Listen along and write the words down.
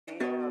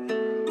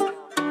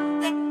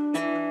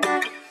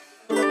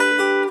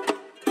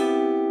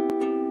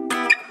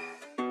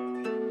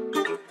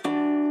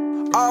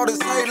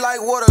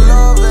like what a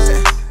love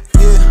at.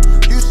 Yeah,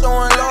 you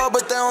showing love,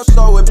 but they don't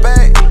show it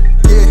back.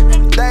 Yeah,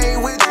 they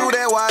ain't with you,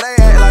 that's why they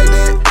act like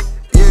that.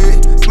 Yeah,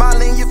 smile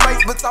in your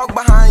face, but talk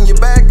behind your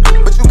back.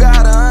 But you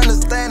gotta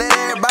understand that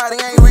everybody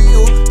ain't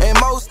real, and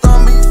most of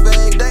them be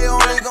fake. They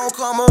only gon'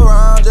 come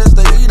around just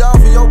to eat off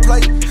of your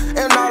plate.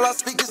 And all I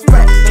speak is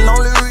facts, and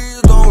only real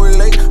gon'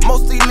 relate.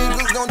 Most these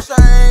niggas gon'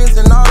 change,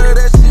 and all of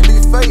that shit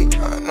be fake.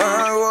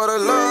 Nah, what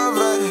a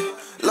love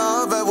at.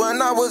 Love at when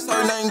I was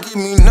hurt, they ain't give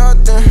me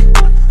nothing.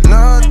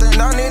 Nothing.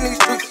 Down in these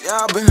streets, yeah,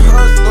 I been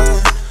hustling.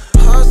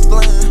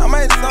 I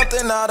made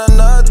something out of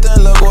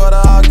nothing. Look what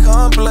I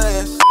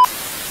accomplished.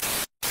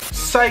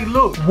 Say,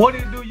 look, what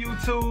it do,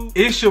 YouTube?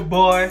 It's your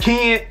boy,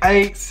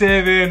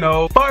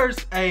 Ken870,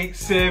 first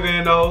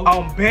 870.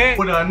 I'm back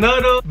with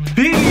another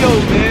video,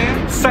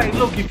 man. Say,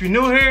 look, if you're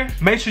new here,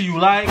 make sure you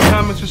like,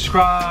 comment,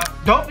 subscribe.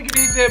 Don't forget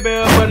to hit that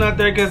bell button out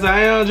there, because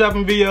I am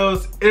dropping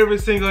videos every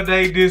single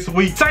day this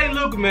week. Say,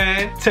 look,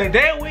 man,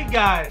 today we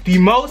got the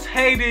most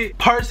hated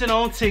person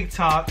on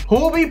TikTok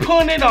who be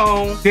putting it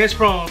on. That's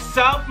from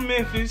South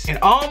Memphis and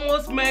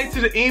almost made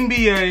to the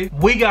NBA.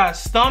 We got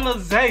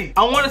StunnaZay.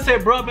 I want to say,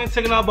 bro, been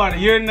taking out about a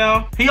year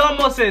now. He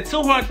almost had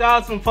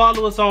 200,000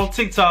 followers on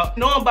TikTok.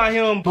 Knowing about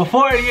him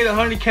before he hit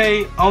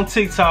 100K on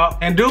TikTok.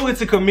 And dude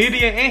is a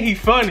comedian and he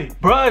funny.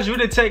 Bruh's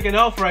really taking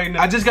off right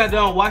now. I just got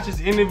done watching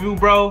this interview,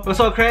 bro. It's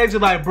so crazy.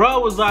 Like, bro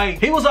was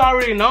like, he was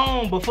already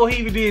known before he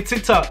even did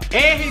TikTok.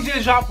 And he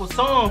just dropped a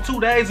song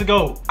 2 days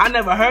ago. I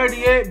never heard it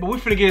yet, but we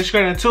finna get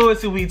straight into it.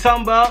 See what we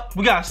talking about.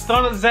 We got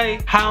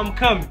StunnaZay, How I'm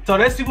Coming. So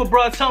let's see what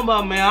bro talking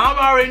about, man. I'm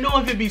already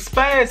knowing if it be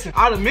spazzing.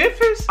 Out of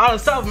Memphis, out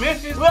of South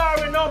Memphis, we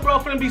already know bro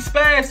finna be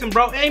spazzing,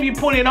 bro. And be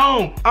putting it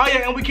on. Oh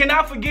yeah, and we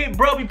cannot forget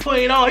bro be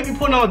putting it on. He be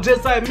putting on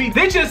just like me.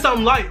 They just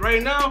something light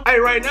right now. Hey,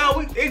 right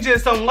now, it's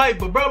just something light,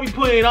 but bro be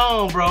putting it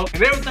on, bro.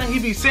 And everything he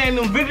be saying,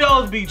 them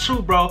videos be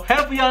true, bro.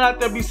 Half of y'all out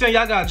there be saying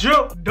y'all got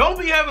drip. Don't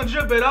be having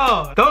drip at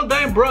all. Don't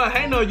think bro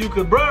hate on you,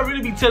 cause bro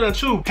really be telling the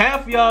truth.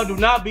 Half of y'all do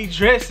not be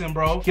dressing,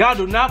 bro. Y'all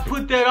do not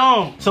put that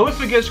on. So we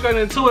finna get straight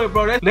into it,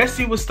 bro. Let's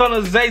see what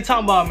StunnaZay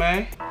talking about,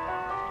 man.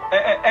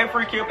 Hey,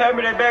 free kid, pass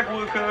me that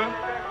backwood, cuz.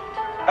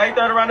 I ain't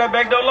throwing around that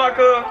back door lock,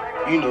 cuz.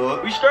 You know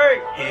it. We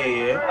straight?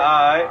 Yeah.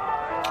 Alright.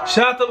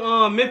 Shout out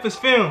to Memphis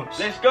Films.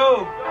 Let's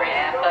go.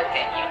 Grandpa,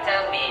 can you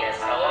tell me a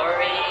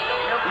story?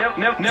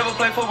 Never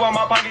play football,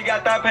 my pocket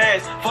got that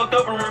pass. Fucked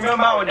up and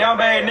remember I was down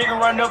bad. Nigga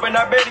run up and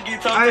I better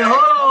get told. Hey, hold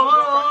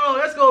on.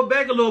 Let's go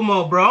back a little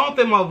more, bro. I don't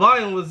think my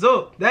volume was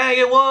up. Dang,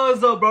 it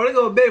was up, bro. Let's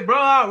go back, bro.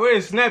 I already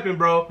snapping,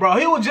 bro. Bro,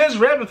 he was just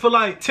rapping for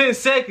like 10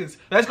 seconds.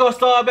 Let's go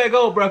start back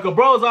over, bro, cause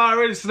bro's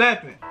already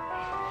snapping.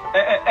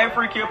 Hey,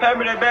 free kid, pass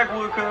me that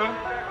backwood, cuz.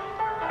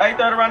 I ain't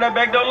throwing around that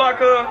back door lock,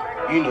 cuz.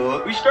 You know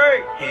it. We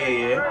straight?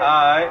 Yeah.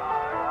 Alright.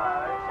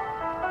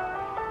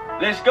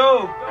 Let's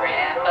go.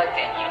 Grandpa,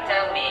 can you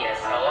tell me a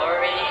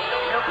story?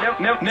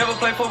 Never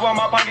play football,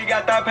 my pocket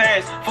got that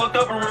pass. Fucked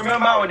up and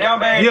remember I was down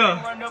bad.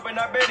 Yeah. Run up and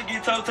I better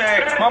get toe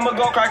tagged. Mama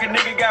gon' crack a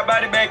nigga, got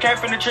body bag. Came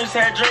from the trenches,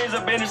 had dreams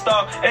of business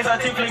star.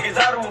 SIT flick is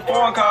out of a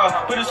foreign car.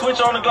 Put a switch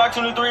on the Glock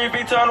 23 if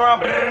he turn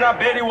around, and I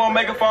bet he won't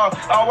make it fall.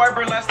 All white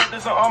bird last up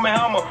this on arm and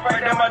helmet.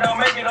 Right there, I don't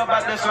make it up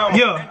out this summer.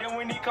 Yeah. And then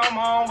when he come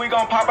home, we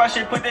gon' pop our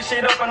shit, put this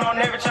shit up and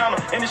on every channel.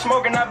 And the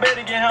smoking, I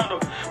better get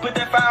handled. Put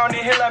that fire on the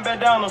hill like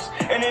McDonald's.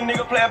 And then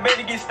nigga play, I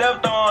better get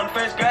stepped on.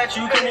 First got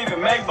you couldn't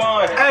even make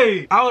bond.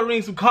 Hey, I was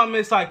reading some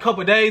comments like a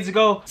couple days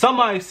ago.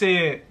 Somebody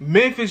said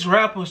Memphis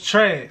rappers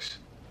trash.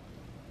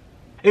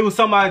 It was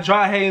somebody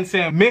dry hating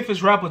saying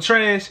Memphis rapper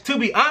trash. To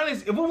be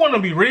honest, if we want to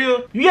be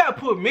real, you gotta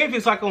put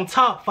Memphis like on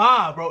top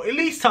 5, bro. At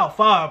least top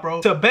 5,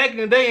 bro. To back in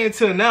the day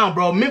until now,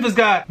 bro. Memphis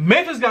got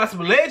some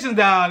legends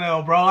down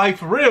there, bro. Like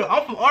for real.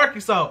 I'm from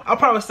Arkansas. I'll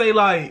probably say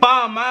like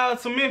 5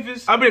 miles to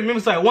Memphis. I've been in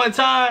Memphis like one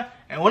time.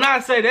 And when I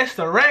say that's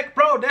the rack,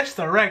 bro, that's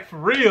the rack for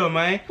real,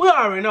 man. We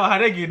already know how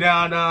they get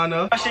down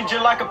there. My shit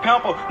just like a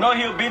pimple. No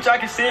heel, bitch, I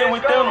can see it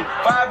within them.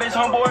 5 bitch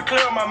homeboy,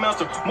 clear my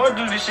mental. More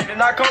do this shit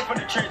than I come from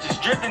the trenches.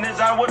 Drifting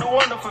is out with a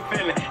wonderful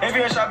feeling. If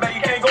you ain't shot back,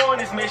 you can't go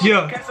on this mission.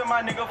 Yeah. Cancel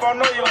my nigga if I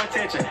know your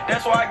intention.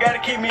 That's why I gotta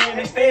keep me in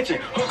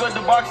extension. Hook up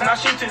the box and I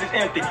shoot till it's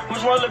empty.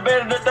 Which one look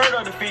better, the 3rd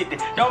or the 50?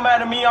 Don't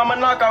matter to me, I'ma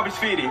knock off his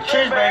 50.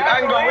 Trench bag,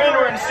 I can go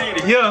anywhere in the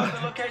city. Yeah.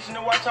 The location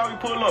to watch how we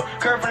pull up.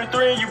 Curve from the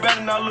 3 and you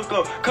better not look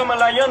up. Coming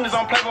like youngers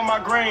on play with my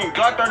green.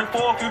 Glock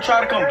 34 if you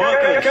try to come book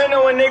us. Can't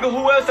know a nigga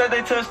who else that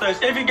they touched us.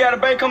 If you got a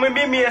bank, come and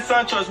meet me at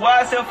SunTrust.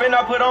 Why self and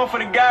I put on for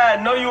the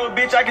guy. Know you a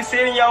bitch, I can see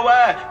it in your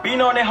eye.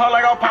 Beating on that hard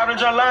like I'm part of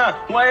your line.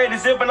 One head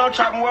is zipping, I'm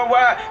chopping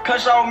worldwide.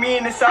 Cut shot with me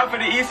in the south or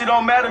the east, it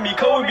don't matter to me.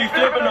 Cole be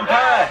flipping them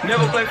pie.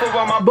 Never play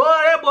football, my boy,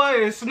 that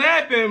boy is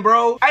snapping,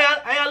 bro.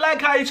 I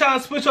like how you trying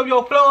to switch up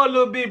your flow a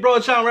little bit, bro.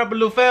 Trying to rap a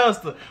little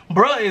faster.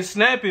 Bruh is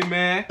snapping,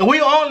 man. And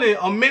we only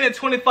a minute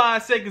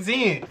 25 seconds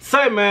in.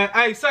 Say, man,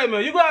 hey, say,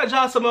 man, you gotta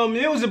drop some more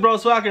music, bro,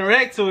 so I can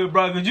react to it,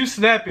 bro, cause you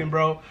snapping,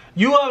 bro.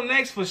 You up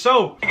next for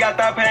sure. You got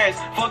that pass,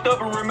 fucked up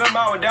and remember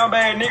I was down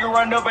bad. Nigga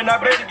run up and I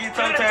better get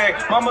toe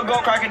tag. Mama gon'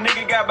 crack a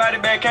nigga, got body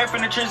bag. Came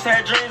from the trenches,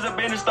 had dreams of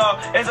being a star.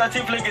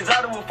 SIT flick is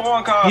out of a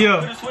foreign car.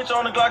 Yeah. Put a switch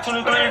on the Glock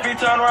 23 if he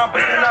turn around,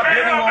 but then I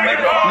bet he won't make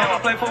it fall. Never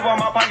play football,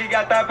 my pocket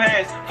got that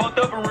pass. Fucked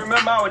up and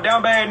remember I was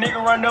down bad. Nigga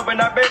run up and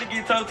I better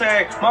get toe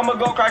tag. Mama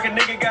gon' crack a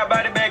nigga, got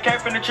body bag.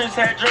 Came from the trenches,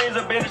 had dreams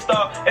of being a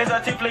star.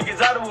 SIT flick is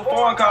out of a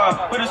foreign car.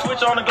 Put a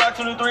switch on the Glock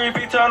 23 if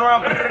he turn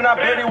around, but then I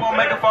bet he won't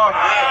make it fall.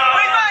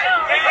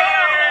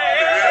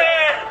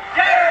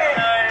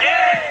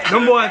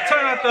 Them boys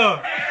turn out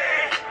the.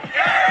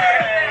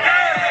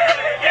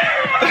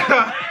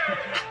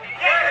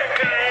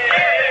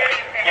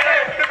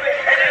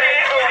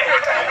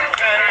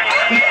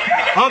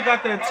 I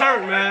got that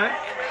turn, man.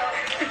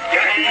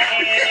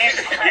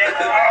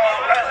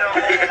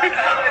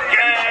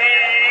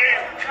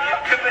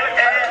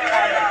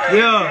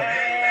 Yeah.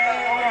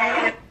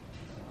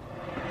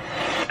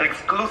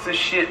 Exclusive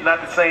shit, not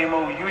the same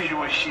old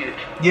usual shit.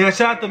 Yeah,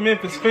 shout out to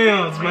Memphis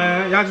Films,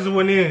 man. Y'all just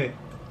went in.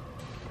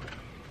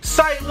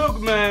 Say,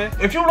 look, man,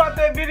 if you like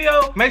that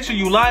video, make sure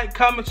you like,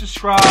 comment,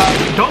 subscribe.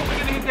 Don't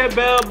forget to hit that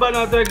bell button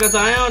out there, because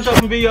I am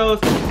dropping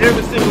videos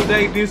every single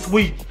day this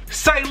week.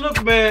 Say,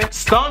 look, man,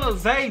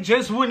 StunnaZay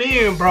just went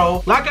in,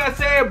 bro. Like I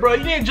said, bro,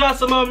 you need to drop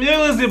some more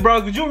music,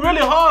 bro, because you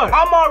really hard.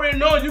 I'm already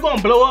knowing you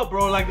gonna blow up,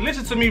 bro. Like,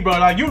 listen to me, bro.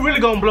 Like, you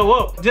really gonna blow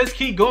up. Just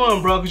keep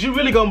going, bro, because you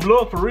really gonna blow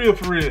up for real,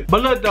 for real.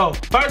 But look, though,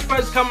 first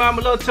person coming down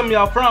below, tell me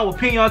y'all from, I will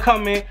pin y'all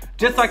comment.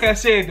 Just like I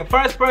said, the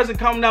first person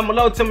coming down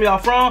below, tell me y'all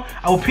from,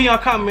 I will pin y'all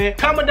comment.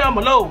 Comment down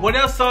below what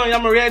else song y'all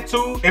gonna react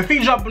to. If he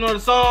drop another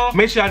song,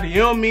 make sure y'all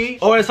DM me.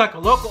 Or it's like a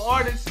local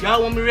artist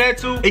y'all want me to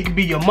react to. It could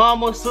be your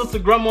mama, sister,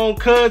 grandma,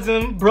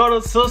 cousin,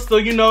 brother, sister,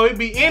 you know, it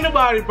be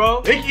anybody, bro.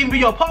 It can even be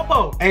your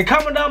popo. And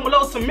comment down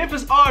below some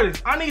Memphis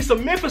artists. I need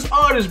some Memphis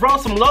artists, bro.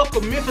 Some local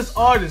Memphis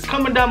artists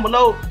coming down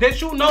below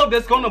that you know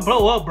that's gonna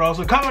blow up, bro.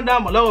 So comment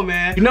down below,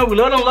 man. You know, we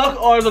love them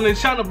local artists on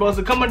this channel, bro.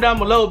 So comment down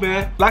below,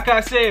 man. Like I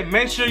said,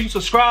 make sure you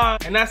subscribe.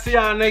 And I see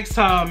y'all next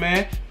time,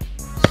 man.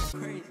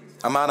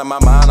 I'm out of my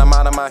mind, I'm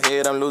out of my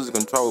head, I'm losing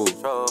control.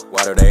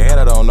 Why do they hate,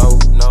 I don't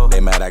know. They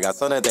mad I got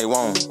something that they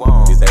want.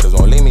 These haters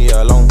won't leave me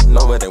alone.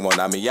 No, but they won't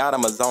knock me out of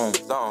my zone.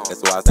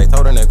 That's why I stay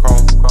toting that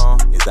chrome.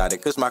 It's out they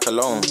kush my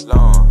cologne.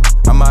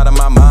 I'm out of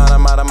my mind,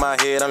 I'm out of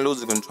my head, I'm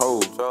losing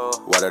control.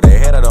 Why do they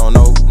hate, I don't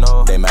know.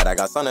 They mad I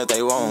got something that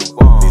they want.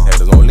 These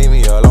haters won't leave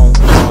me alone.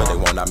 But they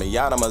won't knock me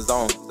out of my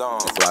zone.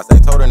 That's why I stay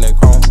toting that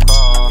chrome.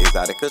 It's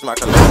out they kush my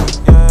cologne.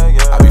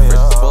 I be fresh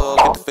as fuck,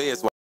 get the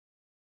feds.